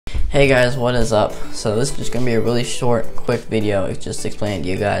Hey guys, what is up? So this is just going to be a really short, quick video just explaining to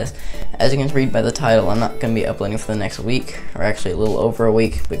you guys. As you can read by the title, I'm not going to be uploading for the next week, or actually a little over a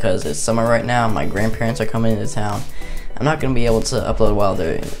week, because it's summer right now. My grandparents are coming into town. I'm not going to be able to upload while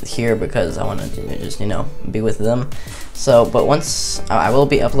they're here because I want to just, be with them. So, but once, I will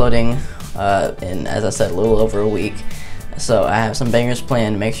be uploading in, as I said, a little over a week. So I have some bangers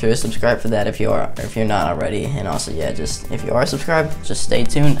planned. Make sure to subscribe for that if you're not already. And also, yeah, just if you are subscribed, just stay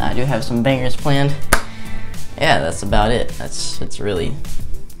tuned. I do have some bangers planned. Yeah, that's about it. This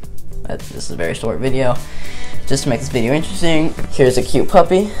is a very short video. Just to make this video interesting, here's a cute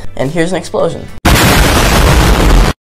puppy, and here's an explosion.